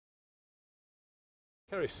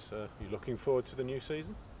Kerys, you looking forward to the new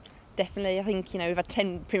season? Definitely, I think we've had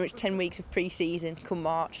pretty much 10 weeks of pre-season come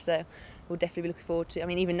March, so we'll definitely be looking forward to it. I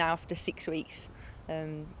mean, even now after 6 weeks,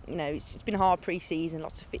 it's been a hard pre-season,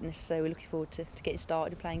 lots of fitness, so we're looking forward to getting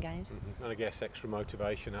started and playing games. And I guess extra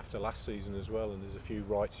motivation after last season as well, and there's a few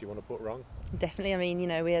rights you want to put wrong. Definitely, I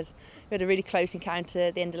mean, we had a really close encounter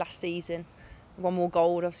at the end of last season. One more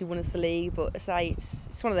goal obviously won us the league, but I say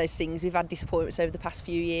it's one of those things. We've had disappointments over the past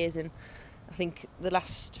few years, and I think the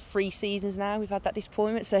last 3 seasons now we've had that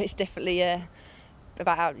disappointment. So it's definitely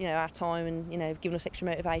about our time and giving us extra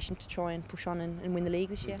motivation to try and push on and win the league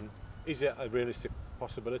this year. Is it a realistic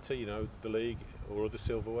possibility? The league or other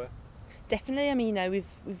silverware? Definitely. I mean,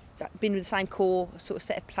 we've been with the same core sort of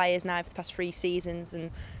set of players now for the past 3 seasons,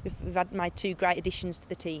 and we've made 2 great additions to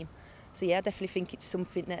the team. So yeah, I definitely think it's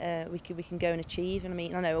something that we can go and achieve. And I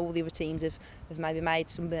mean, I know all the other teams have maybe made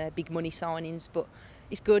some big money signings, but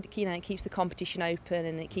it's good. It keeps the competition open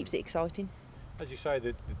and it keeps it exciting. As you say,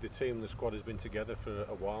 the team and the squad has been together for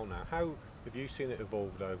a while now. How have you seen it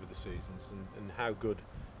evolved over the seasons, and how good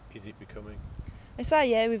is it becoming? I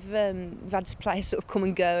say, yeah, we've had players sort of come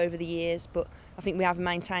and go over the years, but I think we have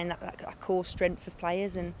maintained that core strength of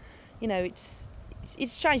players, and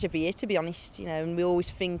it's changed every year, to be honest. And we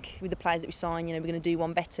always think with the players that we sign, we're going to do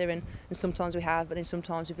one better, and sometimes we have, but then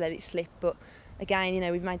sometimes we've let it slip. But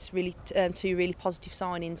again, we've made 2 really positive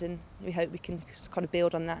signings, and we hope we can kind of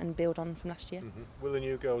build on that and build on from last year. Will the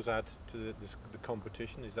new girls add to the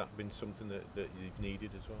competition? Has that been something that you've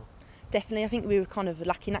needed as well? Definitely, I think we were kind of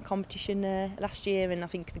lacking that competition last year, and I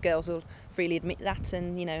think the girls will freely admit that.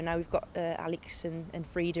 And now we've got Alex and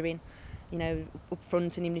Frida in, up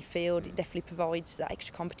front and in midfield. It definitely provides that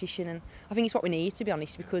extra competition, and I think it's what we need, to be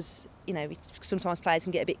honest, because sometimes players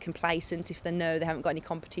can get a bit complacent if they know they haven't got any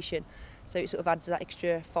competition. So it sort of adds that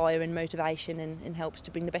extra fire and motivation and helps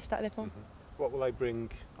to bring the best out of everyone. What will they bring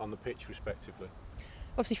on the pitch, respectively?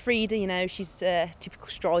 Obviously Frida, she's a typical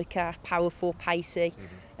striker, powerful, pacey,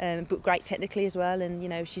 but great technically as well.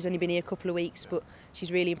 And she's only been here a couple of weeks, but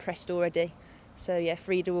she's really impressed already. So yeah,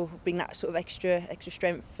 Frida will bring that sort of extra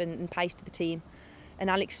strength and pace to the team. And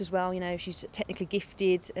Alex as well, she's technically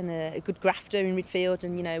gifted and a good grafter in midfield.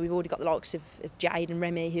 And we've already got the likes of Jade and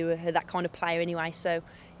Remy, who are that kind of player anyway. So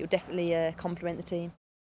it will definitely complement the team.